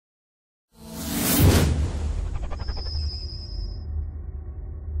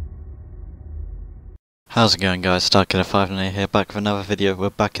How's it going, guys? StarKiller598 here, back with another video. We're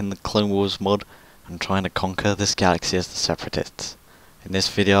back in the Clone Wars mod and trying to conquer this galaxy as the Separatists. In this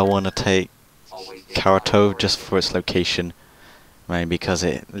video I want to take Karato just for its location, mainly because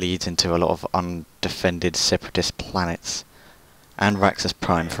it leads into a lot of undefended Separatist planets, and Raxus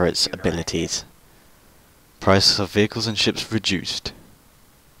Prime for its abilities. Prices of vehicles and ships reduced.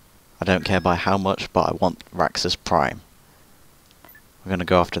 I don't care by how much, but I want Raxus Prime. We're going to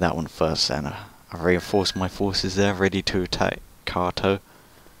go after that one first then. I've reinforced my forces there, ready to attack Karato.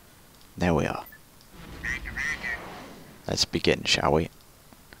 There we are. Let's begin, shall we?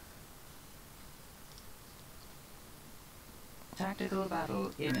 Tactical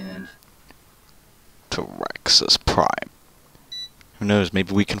battle imminent. To Raxus Prime. Who knows,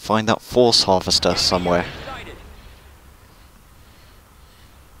 maybe we can find that Force Harvester somewhere.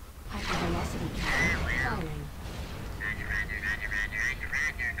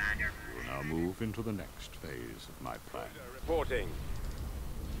 Move into the next phase of my plan. Reporting.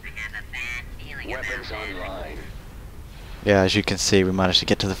 I have a bad feeling. Weapons online. Yeah, as you can see, we managed to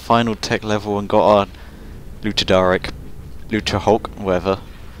get to the final tech level and got our Hulk, whatever.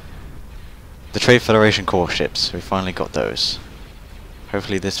 The Trade Federation core ships. We finally got those.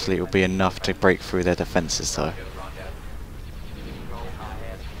 Hopefully this fleet will be enough to break through their defenses though.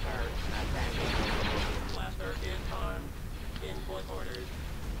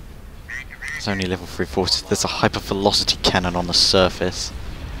 It's only level 3 forces. There's a hypervelocity cannon on the surface,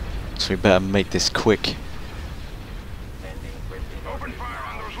 so we better make this quick. Open fire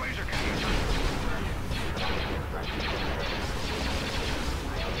on those laser cannons.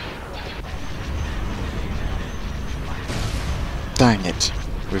 Dang it,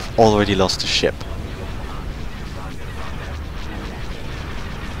 we've already lost a ship.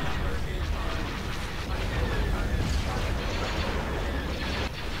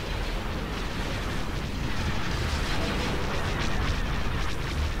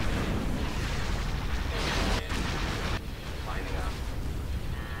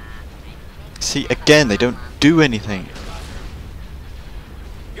 See, again, they don't do anything.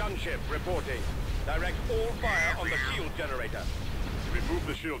 Gunship reporting. Direct all fire on the shield generator. Remove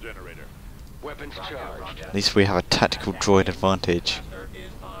the shield generator. Weapons charged. At least we have a tactical droid advantage.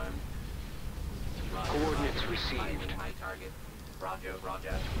 Coordinates received.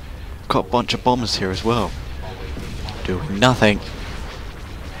 Got a bunch of bombers here as well. Doing nothing.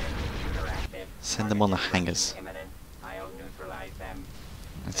 Send them on the hangars.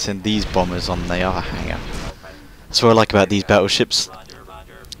 And send these bombers on the other hangar. That's what I like about these battleships.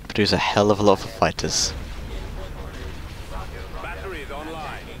 Produce a hell of a lot of fighters. Batteries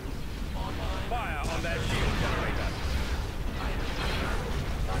online. Fire on that shield generator.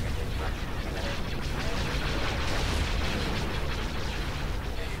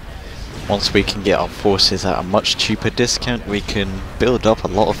 Once we can get our forces at a much cheaper discount, we can build up a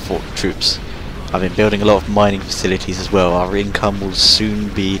lot of troops. I've been building a lot of mining facilities as well. Our income will soon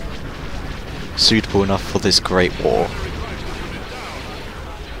be suitable enough for this great war.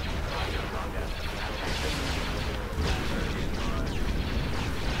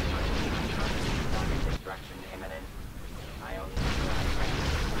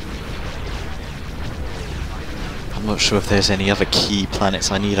 I'm not sure if there's any other key planets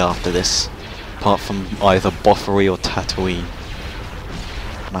I need after this, apart from either Bothery or Tatooine.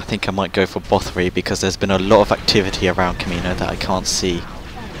 And I think I might go for Bothery because there's been a lot of activity around Kamino that I can't see.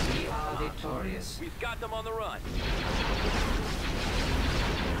 We've got them on the run.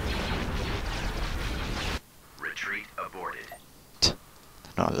 Retreat aborted. They're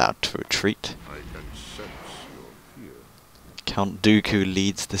not allowed to retreat. I can sense your fear. Count Dooku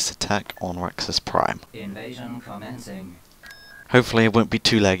leads this attack on Raxus Prime. Invasion commencing. Hopefully it won't be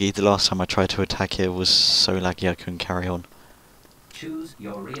too laggy. The last time I tried to attack it was so laggy I couldn't carry on. Choose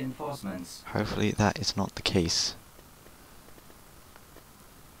your reinforcements. Hopefully that is not the case.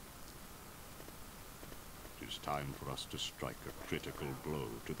 It is time for us to strike a critical blow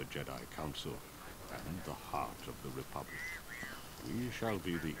to the Jedi Council and the heart of the Republic. We shall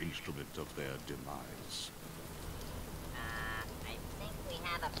be the instrument of their demise.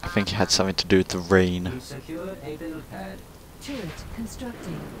 I think it had something to do with the rain. We've secured a build pad. Turret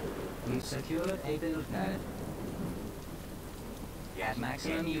constructing. We've secured a build pad. At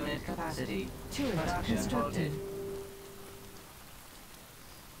maximum unit capacity. Turret Production constructed. halted.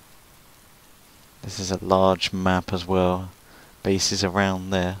 This is a large map as well. Bases around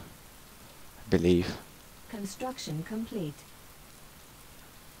there, I believe. Construction complete.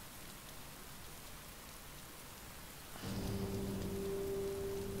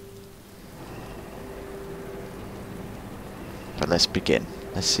 But let's begin.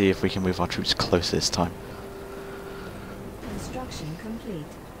 Let's see if we can move our troops closer this time. Construction complete.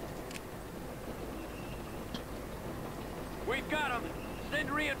 We've got them.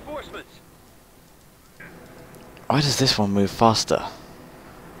 Send reinforcements. Why does this one move faster?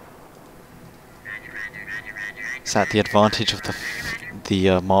 Is that the advantage of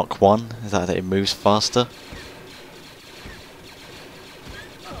the Mark 1? Is that it moves faster?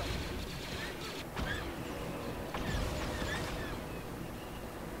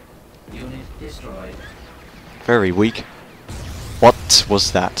 Unit destroyed. Very weak. What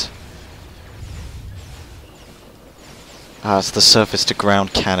was that? Ah, it's the surface to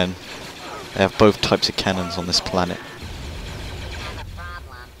ground cannon. They have both types of cannons on this planet.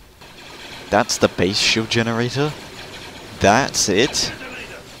 That's the base shield generator? That's it?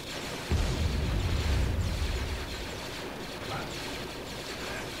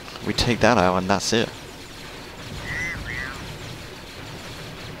 We take that out and that's it.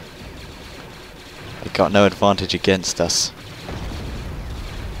 They got no advantage against us.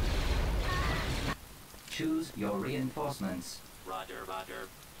 Choose your reinforcements. Roger, roger.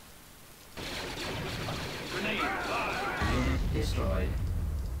 Unit destroyed.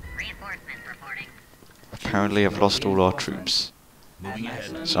 Reinforcements reporting. Apparently I've lost all our troops. At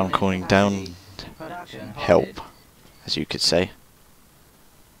maximum So I'm unit calling capacity. down Production help, halted. as you could say.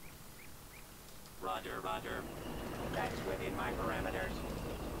 Roger, roger. That's within my parameters.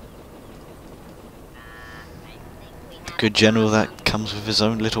 Good general that comes with his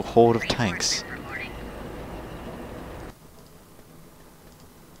own little horde of tanks. Reporting.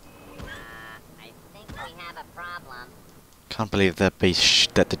 I think we have a problem. Can't believe that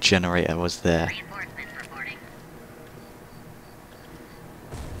that the generator was there. Reinforcements reporting.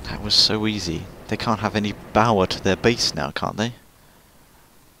 That was so easy. They can't have any power to their base now, can't they?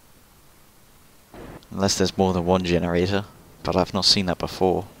 Unless there's more than one generator, but I've not seen that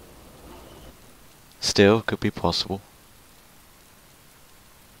before. Still, could be possible.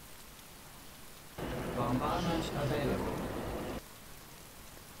 Bombardment available.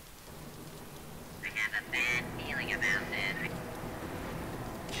 I have a bad feeling about this.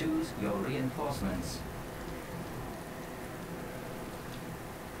 Choose your reinforcements.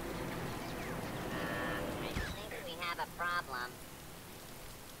 I think we have a problem.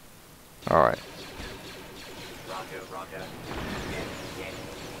 Alright. Roger, roger. Yes, yes.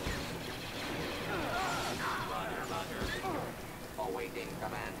 Roger, roger. Awaiting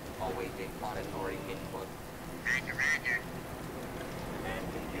command. Awaiting auditory input. Roger, roger. And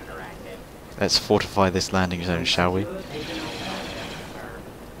computer active. Let's fortify this landing zone, shall we?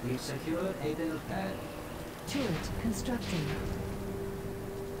 We've secured a build pad. Turret constructing.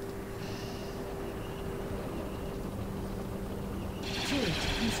 Turret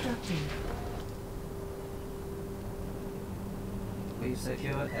constructing. We've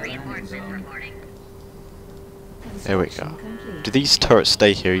secured a landing Reinforcements zone. reporting. There we go. Construction complete. Do these turrets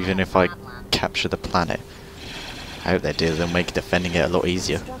stay here even if I capture the planet? I hope they do. They'll make defending it a lot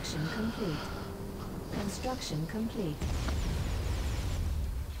easier. Construction complete. Construction complete.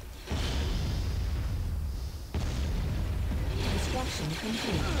 Construction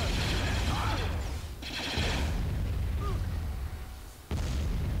complete.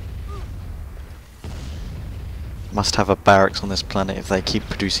 Must have a barracks on this planet if they keep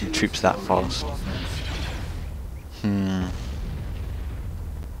producing troops that fast. Reinforcements.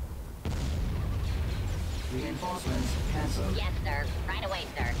 Reinforcements cancelled. Yes, sir. Right away,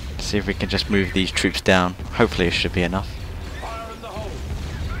 sir. See if we can just move these troops down. Hopefully it should be enough. Fire in the hole.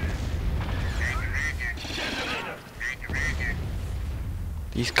 Roger, roger.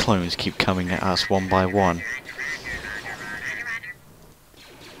 These clones keep coming at us one by one. Roger.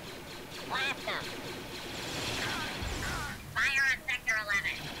 Blast them. Fire on Sector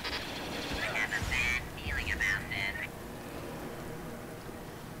 11. I have a bad feeling about this.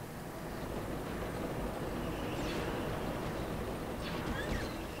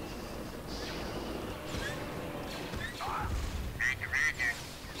 Roger.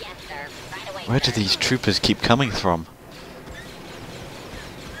 Yes, sir. Right away, Where do sir. these troopers keep coming from?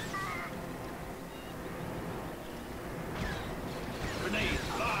 Grenade,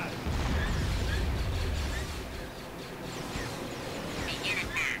 live. Begin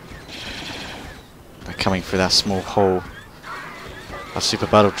attack. They're coming through that small hole. Our super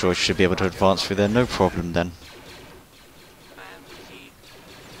battle droids should be able to advance through there, no problem then. Command received.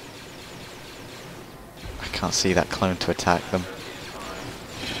 I can't see that clone to attack them.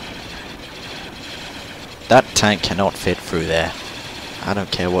 That tank cannot fit through there. I don't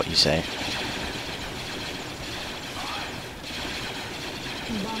care what you say.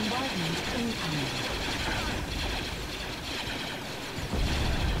 Bombardment incoming.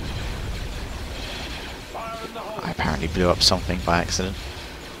 I apparently blew up something by accident.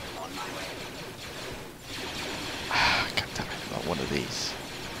 God damn it, not one of these.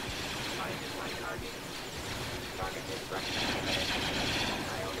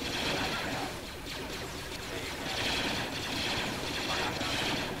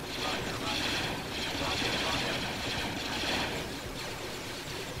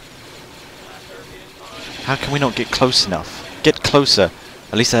 How can we not get close enough? Get closer!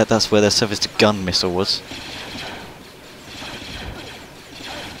 At least that's where their surface-to-gun missile was.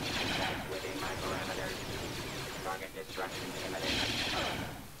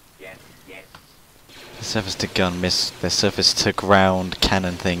 The surface-to-gun miss, their surface-to-ground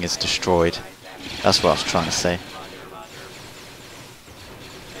cannon thing is destroyed. That's what I was trying to say.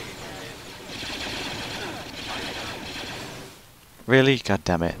 Really? God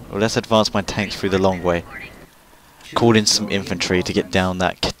damn it. Well, let's advance my tanks through the long way. Call in some infantry to get down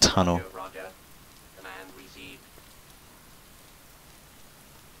that tunnel.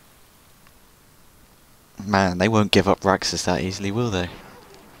 Man, they won't give up Raxus that easily, will they?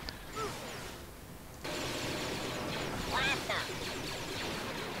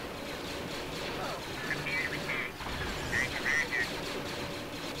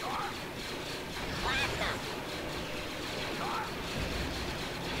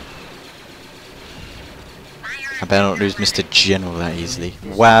 I better not lose Mr. General that easily.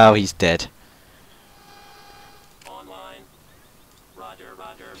 Wow, he's dead.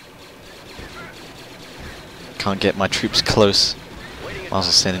 Can't get my troops close. Might as well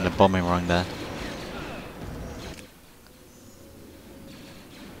send in a bombing run there.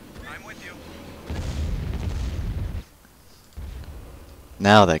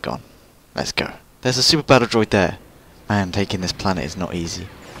 Now they're gone. Let's go. There's a super battle droid there. Man, taking this planet is not easy.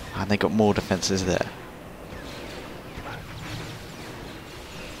 And they got more defenses there.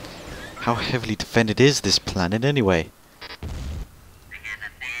 How heavily defended is this planet anyway? I have a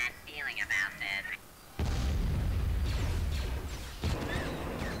bad feeling about this.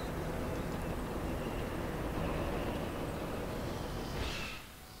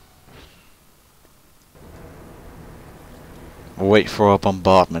 We'll wait for our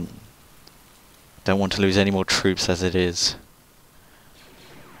bombardment. Don't want to lose any more troops as it is.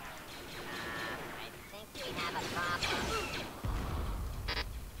 I think we have a problem.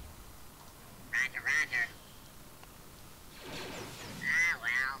 Roger, roger. Ah,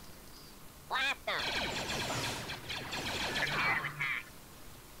 well. Blast them! Prepare to attack.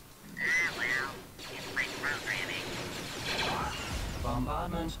 Ah, well. It's my programming.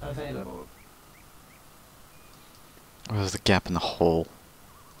 Bombardment available. Where's the gap in the hull?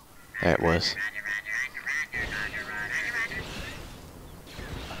 There it was. Roger, roger, roger, roger, roger, roger, roger.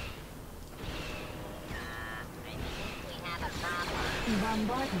 I think we have a problem.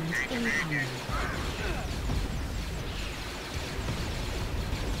 Bombardment incoming.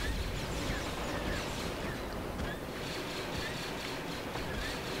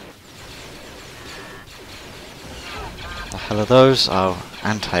 The hell are those? Oh,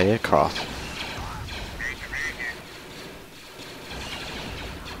 anti-aircraft. Roger, roger.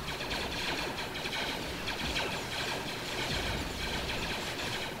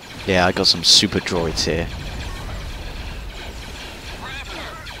 Yeah, I got some super droids here. Blast them!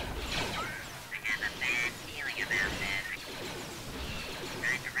 I have a bad feeling about this.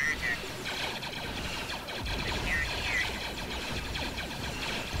 Roger, roger. Secure the area.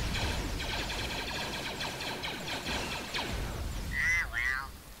 Ah,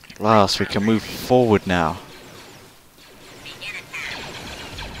 well. Last, we can move forward now. Begin attack.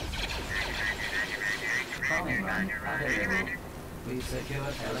 Roger, roger, roger, roger, roger, Bombing run roger, roger, roger, available. roger. We've secured a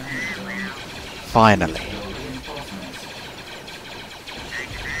landing zone. Finally. Your reinforcements.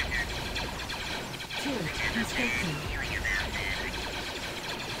 Roger, roger. Turret constructing. Feeling about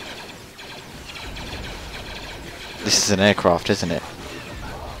this. This is an aircraft, isn't it?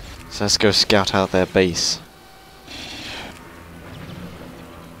 So let's go scout out their base.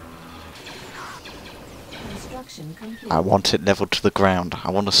 Construction complete. I want it leveled to the ground.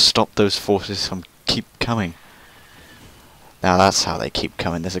 I want to stop those forces from keep coming. Now that's how they keep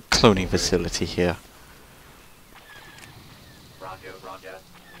coming. There's a cloning facility here. Roger, roger.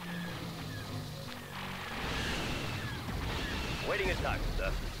 Waiting attack,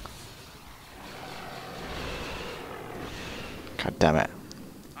 sir. God damn it.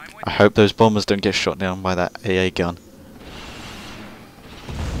 I hope those bombers don't get shot down by that AA gun.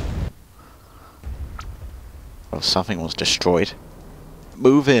 Well, something was destroyed.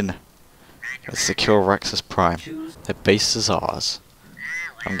 Move in! Let's secure Raxus Prime. Choose Their base is ours.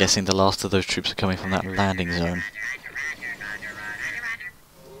 I'm guessing the last of those troops are coming from that landing zone. Roger, roger, roger, roger, roger, roger.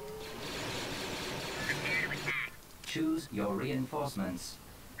 Prepare to Choose your reinforcements.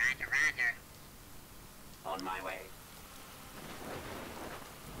 Roger, roger. On my way.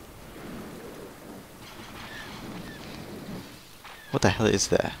 What the hell is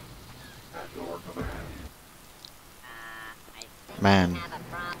there? I think Man, we have a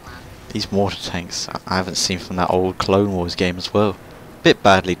problem. these mortar tanks I haven't seen from that old Clone Wars game as well. Bit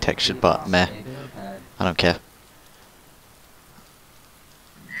badly textured, but meh. A build pad. I don't care.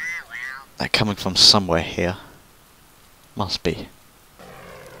 Ah, well. They're coming from somewhere here. Must be.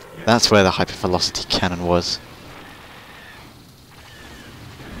 That's where the hypervelocity cannon was.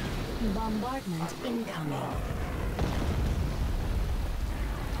 Bombardment incoming.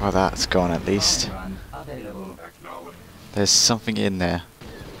 Well, that's gone at least. Run available. There's something in there.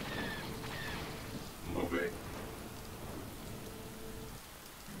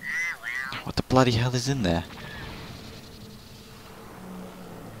 Ah, well. What the bloody hell is in there?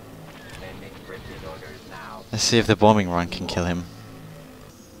 Sending printed orders now. Let's see if the bombing run can kill him.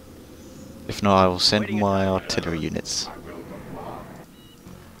 If not, I will send my artillery units.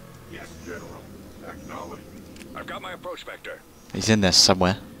 Yes, General. Acknowledged. I've got my approach vector. He's in there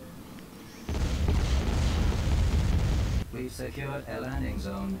somewhere. We've secured a landing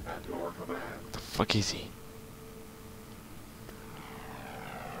zone. At your command. The fuck is he?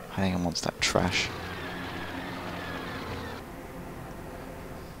 I think I want that trash.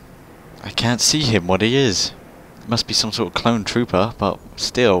 I can't see him, what he is. Must be some sort of clone trooper, but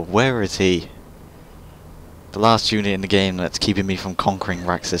still, where is he? The last unit in the game that's keeping me from conquering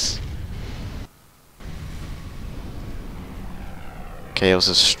Raxus. Okay, it was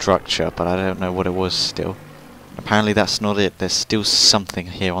a structure, but I don't know what it was still. Apparently that's not it. There's still something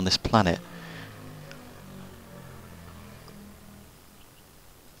here on this planet.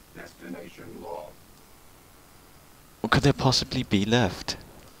 Destination log. What could there possibly be left?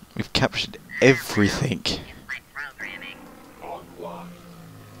 We've captured everything. It's like programming. Online.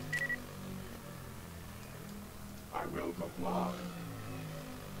 I will comply.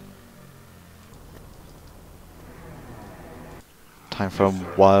 Time for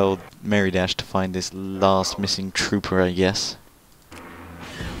a wild Merry Dash to find this last missing trooper, I guess.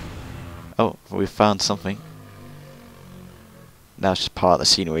 Oh, we found something. Now it's just part of the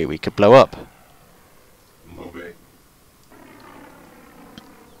scenery we could blow up. Moving.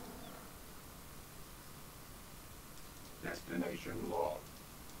 Destination log.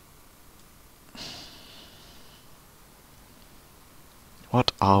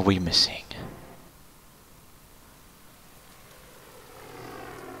 What are we missing?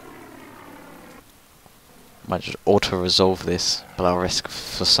 Might just auto-resolve this, but I'll risk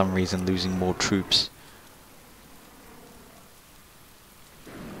for some reason losing more troops.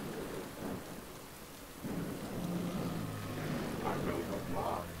 I will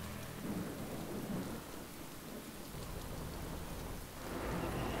comply.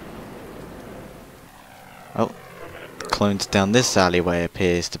 Oh, clones down this alleyway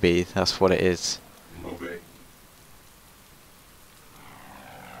appears to be, that's what it is. Moving.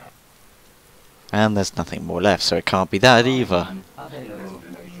 And there's nothing more left, so it can't be that either. Run available.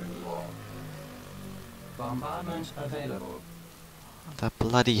 Destination log. Bombardment available. That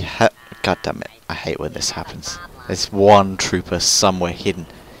bloody God damn it, I hate when this happens. There's one trooper somewhere hidden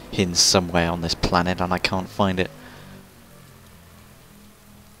somewhere on this planet and I can't find it.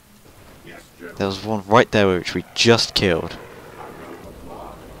 Yes, General. There was one right there which we just killed.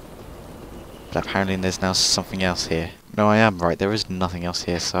 But apparently there's now something else here. No, I am right, there is nothing else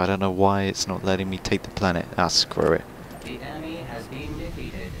here, so I don't know why it's not letting me take the planet. Ah, screw it. The enemy has been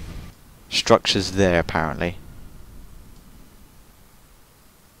defeated. Structures there, apparently.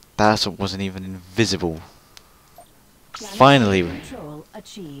 That wasn't even invisible. Finally! Control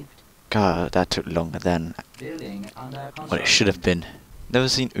achieved. God, that took longer than Building under what it should have been. Never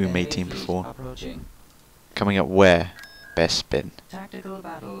seen Enemy 18 fleet before. Approaching. Coming up where? Bespin. Tactical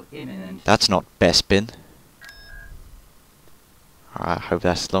battle imminent. That's not Bespin. I hope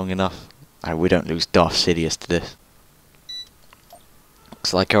that's long enough. We don't lose Darth Sidious to this.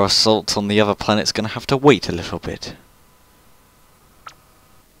 Looks like our assault on the other planet's gonna have to wait a little bit.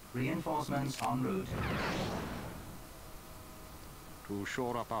 Reinforcements en route. To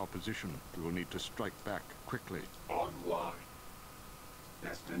shore up our position, we will need to strike back quickly. Online.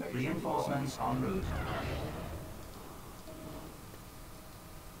 Destination Reinforcements en route.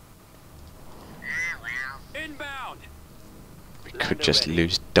 Ah, well. Inbound! We could just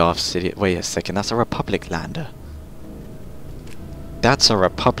lose Darth Sidious. Wait a second, that's a Republic lander. That's a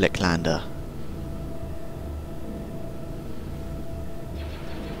Republic lander.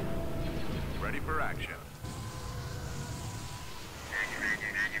 Ready for action. Roger,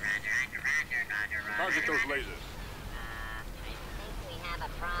 roger, roger, roger, roger, roger, roger, roger. Target those lasers. have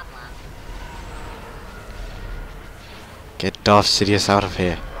a problem. Get Darth Sidious out of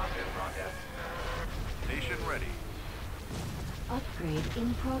here. Station ready. Upgrade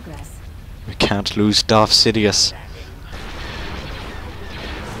in progress. We can't lose Darth Sidious.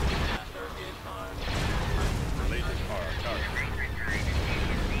 Laser car target.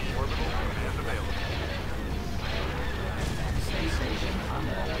 Orbital command available. Space station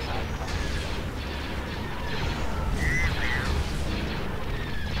under attack.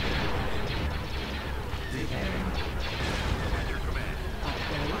 Repairing. At your command.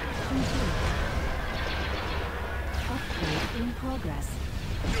 Upgrade complete. Upgrade in progress.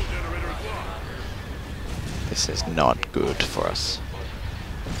 Shield generator is lost. This is not good for us.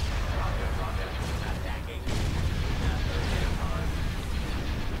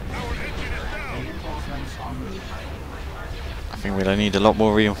 Our engine is down. Reinforcements en route. I think we'll need a lot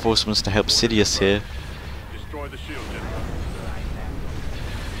more reinforcements to help Sidious here. Destroy the shield generator.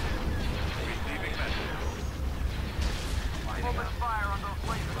 Receiving message. Open fire on those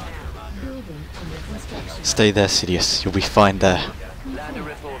lasers. Building under construction. Stay there, Sidious. You'll be fine there. Lander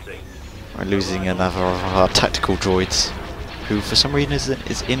reporting. We're losing another of our tactical droids, who for some reason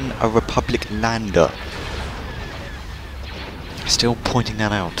is in a Republic lander. Still pointing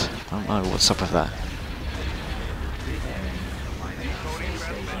that out. I don't know what's up with that. Repairing. Space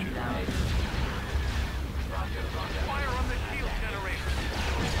station damaged. Fire on the shield generator.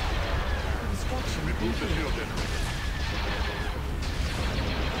 Construction Remove the complete. shield generator.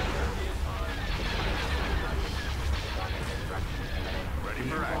 Ready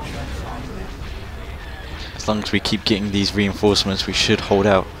for action. Reinforcements en route. As long as we keep getting these reinforcements, we should hold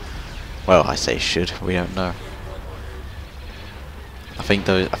out. Well, I say should. We don't know. I think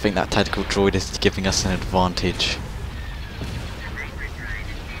that tactical droid is giving us an advantage.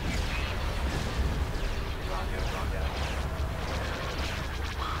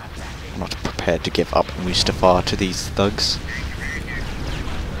 I'm not prepared to give up Mustafar to these thugs.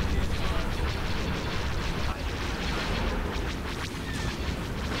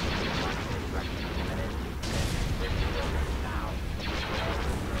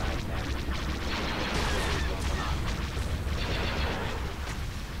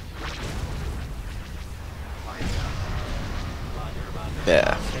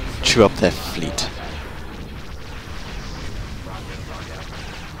 There. Chew up their fleet.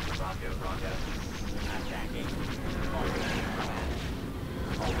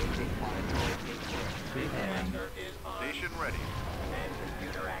 Repairing. Station ready.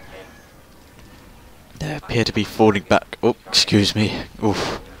 They appear to be falling back. Oh, excuse me.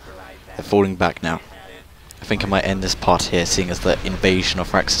 Oof. They're falling back now. I think I might end this part here, seeing as the invasion of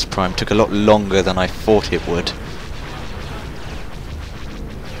Raxus Prime took a lot longer than I thought it would.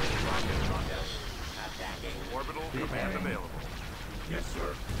 Orbital command available. Yes,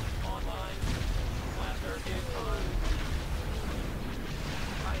 sir.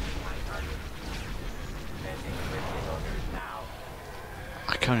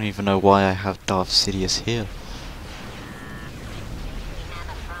 I don't even know why I have Darth Sidious here.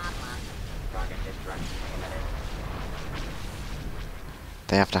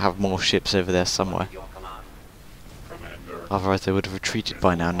 They have to have more ships over there somewhere. Otherwise they would have retreated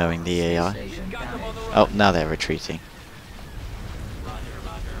by now, knowing the AI. Station damaged. Oh, now they're retreating.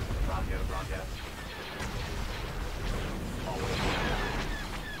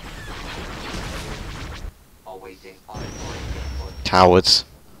 Cowards.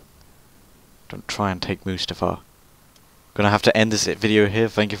 Don't try and take Mustafar. Gonna have to end this video here.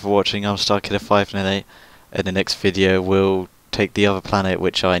 Thank you for watching. I'm StarKiller598. In the next video we'll take the other planet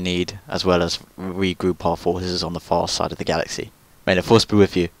which I need, as well as regroup our forces on the far side of the galaxy. May the Force be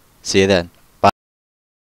with you. See you then.